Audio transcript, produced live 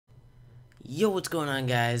Yo, what's going on,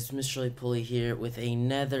 guys? MrRolypoly here with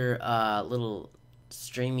another little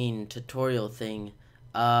streaming tutorial thing.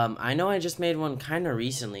 I know I just made one kind of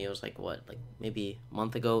recently. It was like maybe a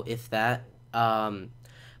month ago, if that. But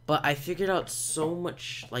I figured out so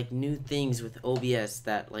much new things with OBS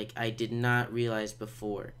that I did not realize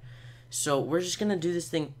before. So we're just gonna do this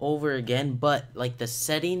thing over again, but the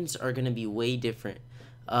settings are gonna be way different.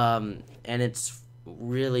 And it's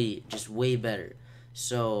really just way better.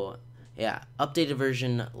 So yeah, updated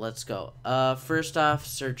version, let's go. First off,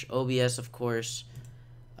 search OBS, of course.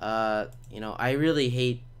 I really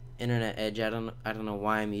hate Internet Edge. I don't know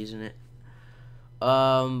why I'm using it.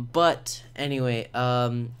 But anyway,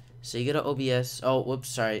 so you go to OBS. Oh, whoops,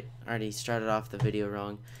 sorry. I already started off the video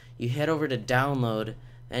wrong. You head over to download,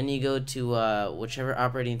 then you go to whichever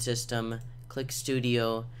operating system, click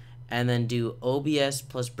Studio, and then do OBS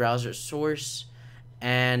plus browser source,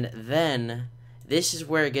 and then this is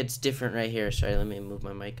where it gets different right here. Sorry, let me move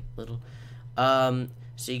my mic a little.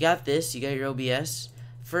 So you got this, you got your OBS.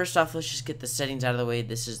 First off, let's just get the settings out of the way.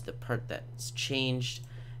 This is the part that's changed,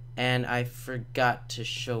 and I forgot to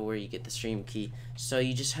show where you get the stream key. So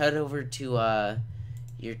you just head over to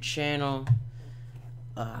your channel.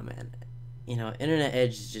 Oh man, Internet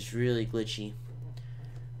Edge is just really glitchy.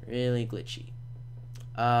 Really glitchy.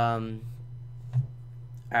 Alright.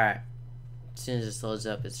 As soon as this loads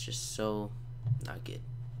up, it's just so not good.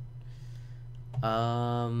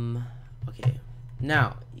 Okay.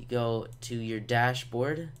 Now you go to your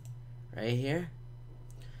dashboard right here.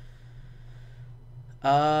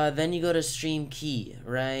 Then you go to stream key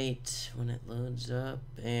right when it loads up,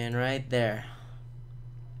 and right there.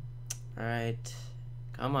 Alright.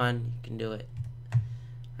 Come on, you can do it.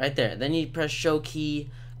 Right there. Then you press show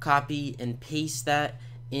key, copy, and paste that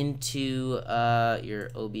into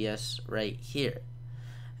your OBS right here.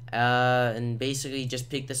 And basically just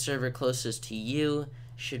pick the server closest to you.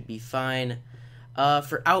 Should be fine.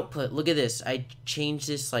 For output, look at this. I changed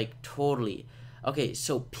this totally. Okay,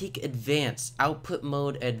 so pick advanced. Output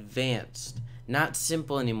mode advanced. Not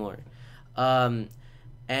simple anymore. And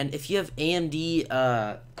if you have AMD,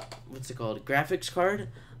 what's it called? Graphics card,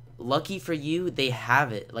 lucky for you, they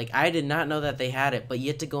have it. I did not know that they had it, but you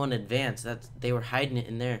have to go in advanced. They were hiding it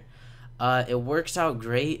in there. It works out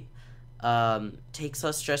great. Takes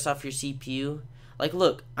less stress off your CPU.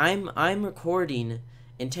 Look, I'm recording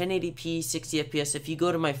in 1080p 60 FPS. If you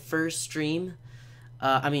go to my first stream,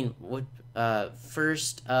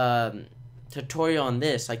 first tutorial on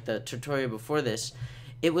this, the tutorial before this,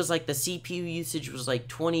 it was the CPU usage was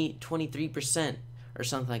 23% or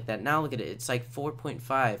something like that. Now look at it, it's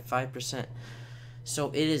 5%. So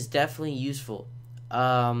it is definitely useful.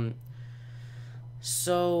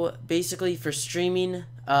 So basically for streaming,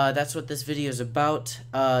 that's what this video is about.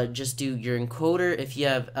 Just do your encoder. If you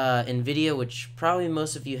have NVIDIA, which probably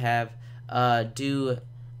most of you have, do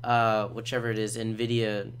whichever it is,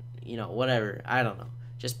 NVIDIA, whatever, I don't know.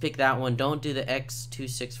 Just pick that one. Don't do the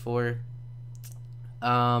X264.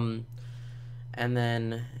 And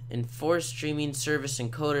then enforce streaming service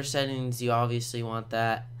encoder settings, you obviously want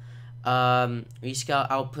that. Rescale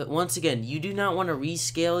output. Once again, you do not want to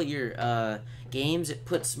rescale your games. It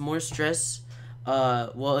puts more stress.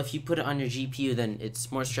 Well, if you put it on your GPU, then it's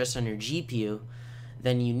more stress on your GPU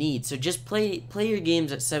than you need. So just play your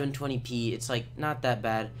games at 720p. It's not that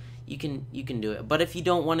bad. You can do it. But if you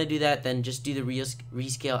don't want to do that, then just do the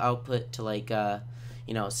rescale output to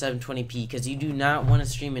 720p, because you do not want to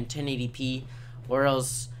stream in 1080p, or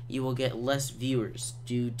else you will get less viewers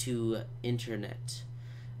due to internet.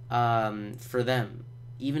 For them,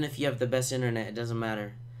 even if you have the best internet, it doesn't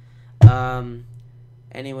matter.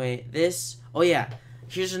 Anyway, this, oh yeah,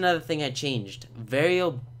 here's another thing I changed.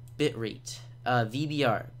 Variable bitrate,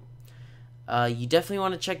 VBR. You definitely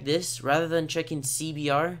want to check this rather than checking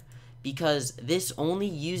CBR, because this only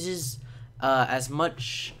uses as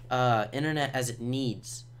much internet as it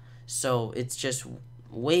needs. So it's just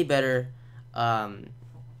way better than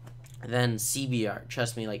CBR.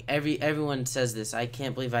 Trust me, everyone says this. I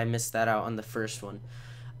can't believe I missed that out on the first one.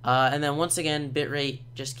 And then once again, bitrate,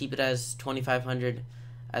 just keep it as 2500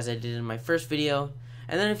 as I did in my first video.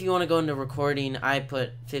 And then if you want to go into recording, I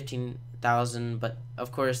put 15,000, but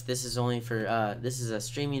of course this is only for this is a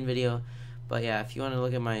streaming video. But yeah, if you want to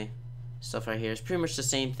look at my stuff right here, it's pretty much the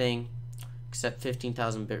same thing except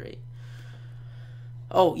 15,000 bitrate.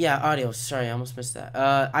 Oh yeah, audio. Sorry, I almost missed that.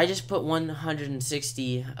 I just put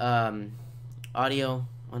 160 audio,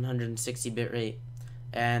 160 bitrate,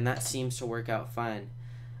 and that seems to work out fine.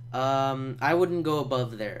 I wouldn't go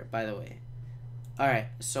above there, by the way. Alright,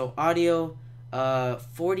 so audio,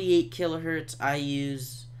 48 kilohertz I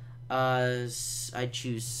use. I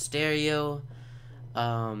choose stereo.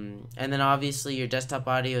 And then obviously your desktop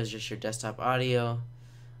audio is just your desktop audio.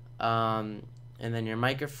 And then your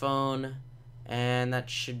microphone, and that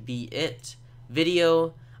should be it.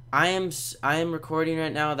 Video, I am recording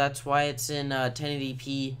right now. That's why it's in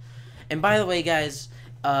 1080p. And by the way, guys,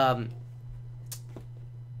 wait,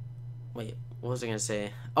 what was I gonna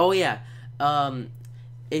say? Oh yeah,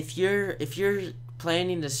 if you're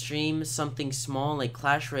planning to stream something small like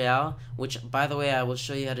Clash Royale, which by the way I will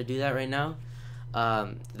show you how to do that right now.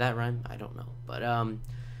 Did that rhyme? I don't know, but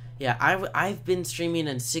yeah, I've been streaming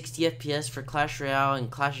in 60 FPS for Clash Royale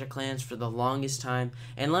and Clash of Clans for the longest time,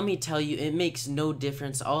 and let me tell you, it makes no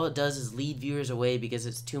difference. All it does is lead viewers away because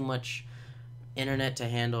it's too much internet to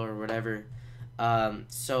handle or whatever.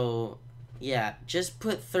 So yeah, just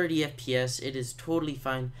put 30 FPS. It is totally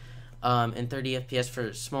fine. And 30 FPS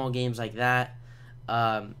for small games like that.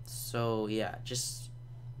 So yeah, just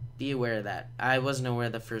be aware of that. I wasn't aware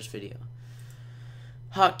of the first video.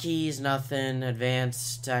 Hotkeys, nothing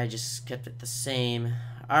advanced. I just kept it the same.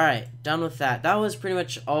 Alright, done with that. That was pretty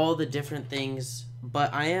much all the different things.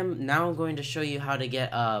 But I am now going to show you how to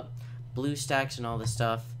get BlueStacks and all this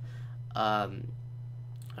stuff. I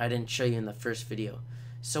didn't show you in the first video.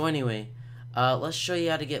 So anyway, let's show you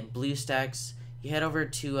how to get BlueStacks. You head over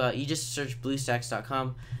to you just search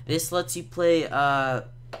BlueStacks.com. This lets you play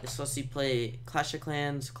Clash of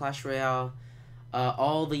Clans, Clash Royale,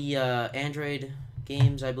 all the Android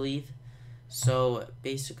games, I believe. So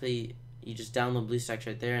basically you just download BlueStacks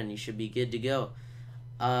right there and you should be good to go.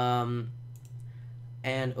 And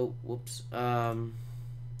oh whoops,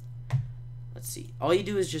 let's see, all you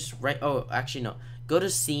do is just go to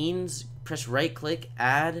scenes, press right click,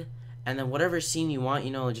 add, and then whatever scene you want,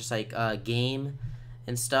 you know, just like game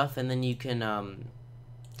and stuff, and then you can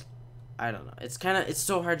I don't know, it's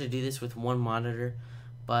so hard to do this with one monitor,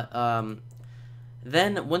 but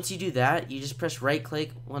then once you do that, you just press right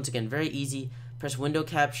click, once again very easy, press window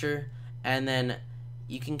capture, and then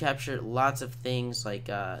you can capture lots of things like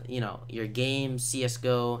you know, your game,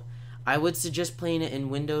 CS:GO. I would suggest playing it in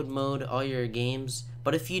windowed mode, all your games,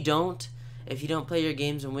 but if you don't play your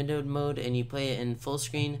games in windowed mode and you play it in full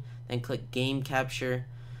screen, then click game capture.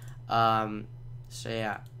 So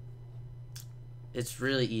yeah, it's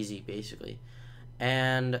really easy basically.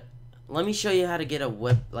 And let me show you how to get a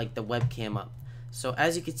the webcam up. So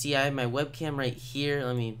as you can see, I have my webcam right here.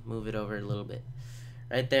 Let me move it over a little bit.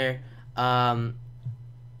 Right there.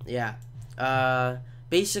 Yeah.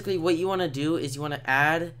 Basically what you want to do is you want to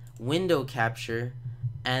add window capture,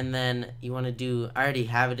 and then you want to do, I already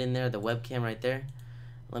have it in there, the webcam right there.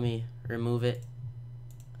 Let me remove it.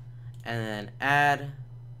 And then add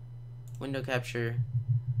window capture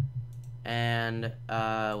and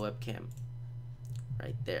webcam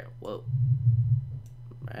right there. Whoa.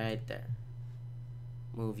 Right there.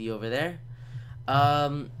 Move you over there.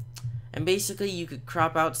 And basically you could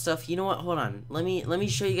crop out stuff. You know what? Hold on. Let me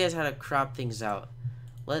show you guys how to crop things out.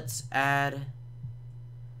 Let's add.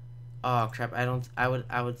 Oh crap! I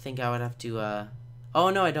would think I would have to. Oh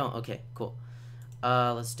no, I don't. Okay, cool.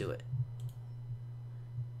 Let's do it.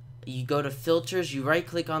 You go to filters. You right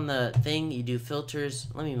click on the thing. You do filters.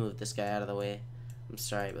 Let me move this guy out of the way. I'm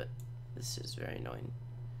sorry, but this is very annoying.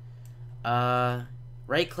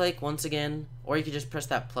 Right click once again, or you could just press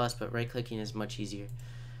that plus, but right clicking is much easier.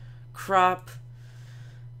 Crop.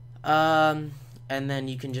 And then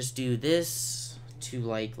you can just do this to,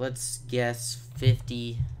 like, let's guess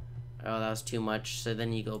 50. Oh, that was too much. So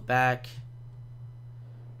then you go back.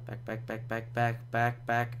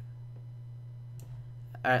 Back.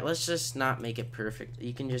 Alright, let's just not make it perfect.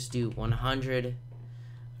 You can just do 100.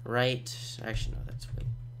 Right. Actually, no, that's wait.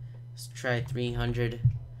 Let's try 300.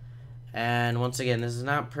 And once again, this is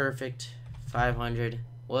not perfect. 500.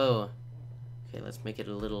 Whoa. Okay, let's make it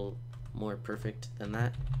a little more perfect than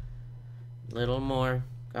that. Little more.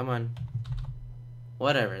 Come on.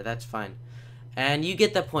 Whatever, that's fine. And you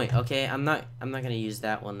get the point, okay? I'm not gonna use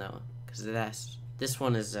that one though, because this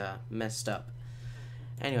one is messed up.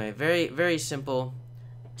 Anyway, very simple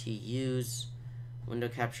to use. Window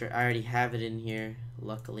capture, I already have it in here,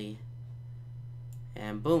 luckily.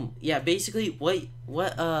 And boom. Yeah, basically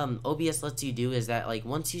what OBS lets you do is that, like,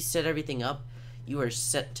 once you set everything up, you are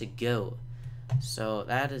set to go. So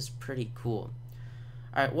that is pretty cool.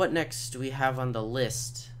 Alright, what next do we have on the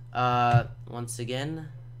list? Once again,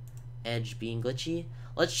 Edge being glitchy.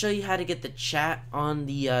 Let's show you how to get the chat on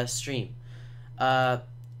the stream.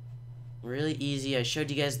 Really easy. I showed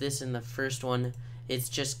you guys this in the first one. It's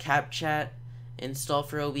just CapChat, install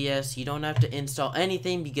for OBS. You don't have to install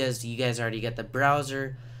anything because you guys already got the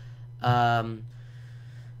browser. And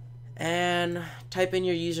And type in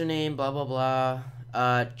your username, blah blah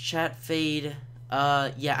blah. Chat fade.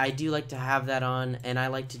 Yeah, I do like to have that on, and I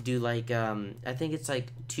like to do like I think it's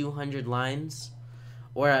like 200 lines,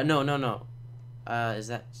 or no. Is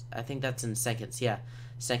that? I think that's in seconds. Yeah,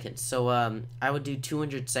 seconds. So I would do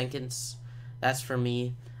 200 seconds. That's for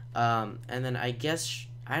me. And then I guess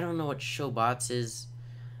I don't know what show bots is.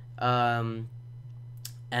 And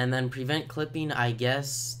then prevent clipping. I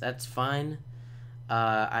guess that's fine.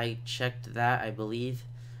 I checked that, I believe.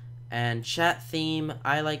 And chat theme,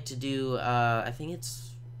 I like to do, I think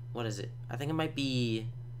it's, what is it? I think it might be,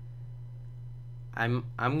 I'm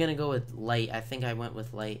gonna go with light. I think I went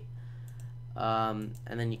with light. And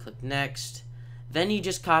then you click next. Then you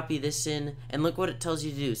just copy this in, and look what it tells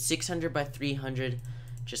you to do. 600 by 300.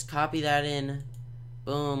 Just copy that in.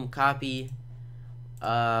 Boom, copy.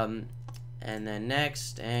 And then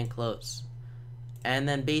next, and close. And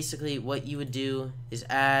then basically what you would do is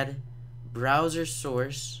add browser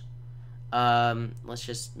source. Let's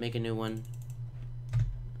just make a new one.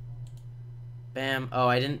 Bam. Oh,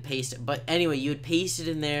 I didn't paste it. But anyway, you would paste it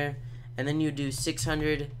in there, and then you would do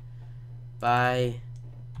 600 by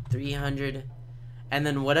 300, and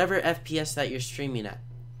then whatever FPS that you're streaming at.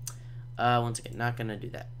 Once again, not gonna do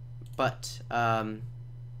that. But,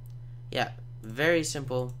 yeah, very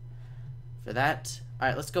simple for that.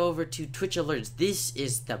 Alright, let's go over to Twitch alerts. This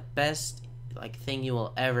is the best thing you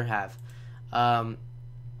will ever have.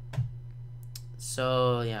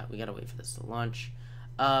 So yeah, we gotta wait for this to launch.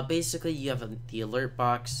 Basically you have the alert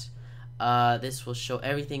box. This will show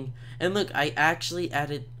everything. And look, I actually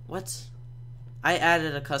added I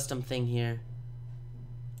added a custom thing here.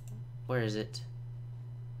 Where is it?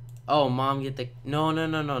 Oh, mom, get the no.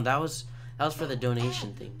 That was for the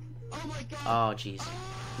donation thing. Oh jeez.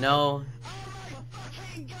 No.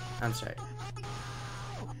 I'm sorry.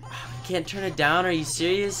 I can't turn it down, are you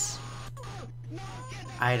serious?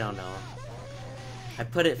 I don't know. I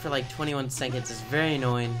put it for like 21 seconds, it's very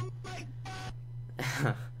annoying.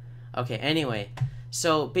 Okay, anyway.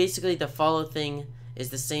 So basically the follow thing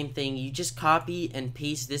is the same thing. You just copy and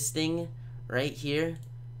paste this thing right here.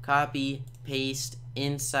 Copy, paste,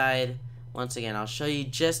 inside. Once again, I'll show you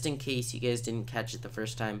just in case you guys didn't catch it the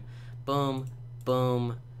first time. Boom,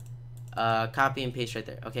 boom. Copy and paste right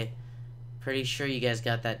there. Okay, pretty sure you guys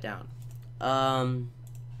got that down.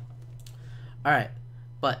 Alright,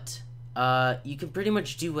 but you can pretty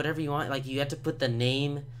much do whatever you want. Like, you have to put the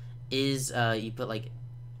name is you put like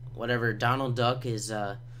whatever. Donald Duck is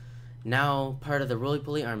now part of the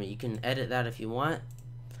Rolypoly army. You can edit that if you want.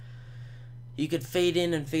 You could fade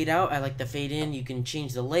in and fade out. I like the fade in. You can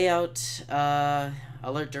change the layout,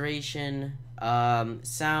 alert duration,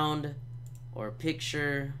 sound or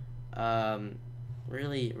picture.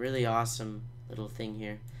 Really awesome little thing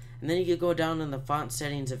here. And then you could go down in the font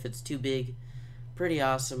settings if it's too big. Pretty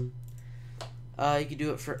awesome. You could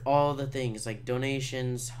do it for all the things like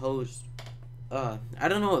donations, host. I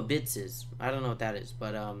don't know what bits is. I don't know what that is,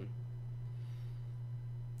 but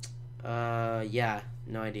yeah,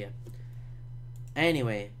 no idea.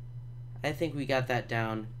 Anyway, I think we got that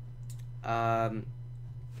down. Alright,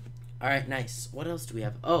 nice. What else do we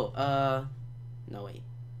have? Oh, no wait.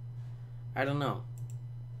 I don't know.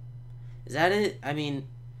 Is that it? I mean,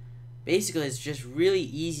 basically it's just really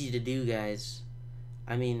easy to do, guys.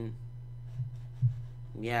 I mean,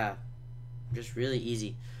 yeah, just really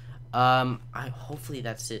easy. Hopefully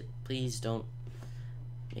that's it. Please don't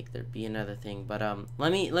make there be another thing. But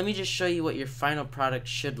let me just show you what your final product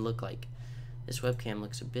should look like. This webcam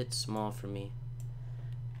looks a bit small for me.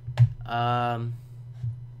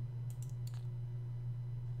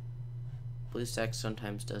 BlueStacks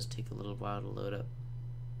sometimes does take a little while to load up.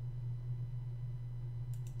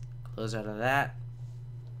 Close out of that.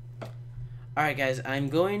 Alright guys, I'm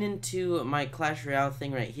going into my Clash Royale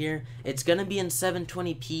thing right here. It's gonna be in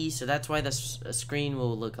 720p, so that's why the screen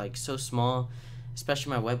will look like so small,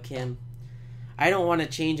 especially my webcam. I don't want to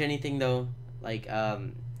change anything though, like,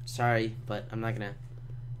 sorry, but I'm not gonna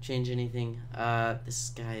change anything.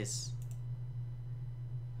 This guy's,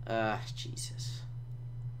 Jesus.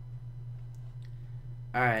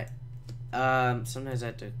 Alright, sometimes I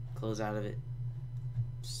have to close out of it.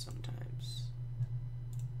 Sometimes.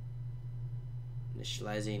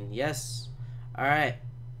 Initializing, yes. Alright.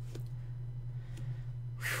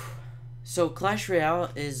 So Clash Royale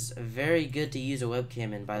is very good to use a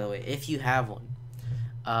webcam in, by the way, if you have one.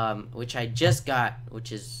 Which I just got,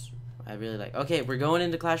 which is, I really like. Okay, we're going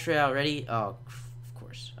into Clash Royale. Ready? Oh, of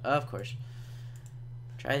course. Of course.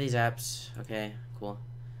 Try these apps. Okay, cool.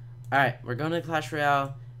 Alright, we're going to Clash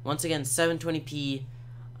Royale. Once again, 720p.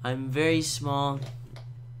 I'm very small.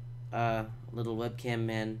 Little webcam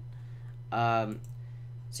man.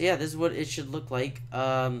 So yeah, this is what it should look like.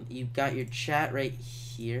 You've got your chat right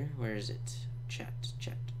here. Where is it? Chat.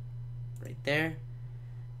 Right there.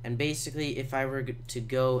 And basically, if I were to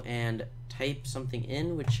go and type something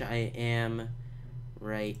in, which I am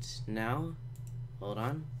right now, hold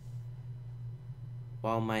on.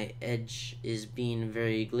 While my Edge is being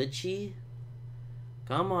very glitchy.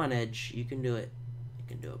 Come on, Edge. You can do it. You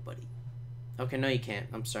can do it, buddy. Okay, no you can't.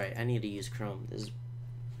 I'm sorry. I need to use Chrome. This is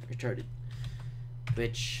retarded.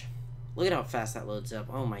 Which, look at how fast that loads up.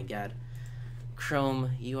 Oh my god.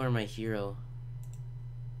 Chrome, you are my hero.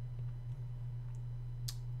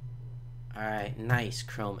 Alright, nice,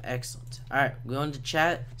 Chrome. Excellent. Alright, go into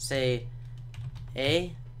chat. Say,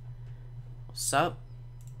 hey, what's up?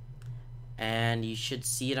 And you should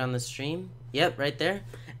see it on the stream. Yep, right there.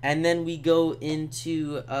 And then we go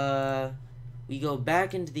into, we go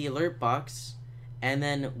back into the alert box. And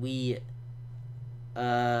then we,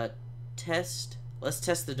 test. Let's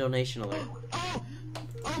test the donation alert.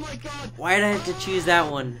 Oh my god! Why did I have to choose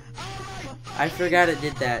that one? I forgot it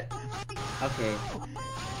did that. Okay.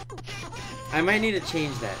 I might need to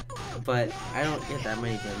change that, but I don't get that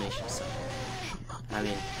many donations, so I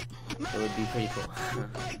mean, it would be pretty cool.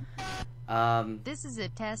 This is a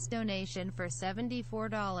test donation for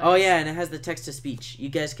 $74. Oh yeah, and it has the text-to-speech. You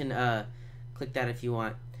guys can click that if you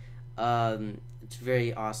want. It's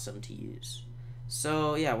very awesome to use.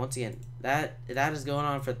 So yeah, once again, that is going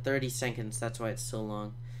on for 30 seconds. That's why it's so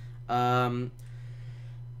long.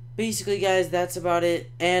 Basically, guys, that's about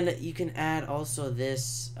it. And you can add also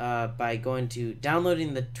this by going to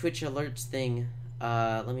downloading the Twitch alerts thing.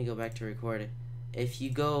 Let me go back to record. If you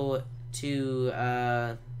go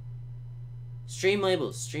to stream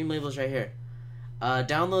labels right here.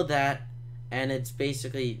 Download that, and it's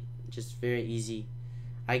basically just very easy.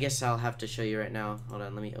 I guess I'll have to show you right now. Hold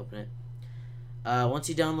on, let me open it. Once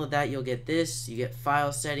you download that, you'll get this. You get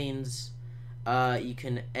file settings. You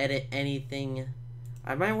can edit anything.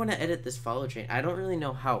 I might want to edit this follow train. I don't really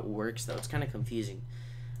know how it works though. It's kind of confusing.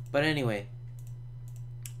 But anyway,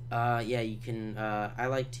 yeah, you can. I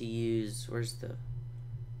like to use. Where's the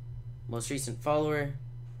most recent follower?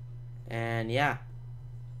 And yeah,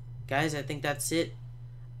 guys, I think that's it.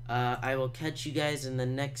 I will catch you guys in the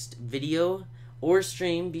next video or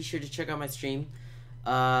stream. Be sure to check out my stream.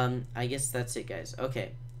 I guess that's it, guys.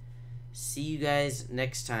 Okay. See you guys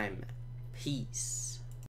next time. Peace.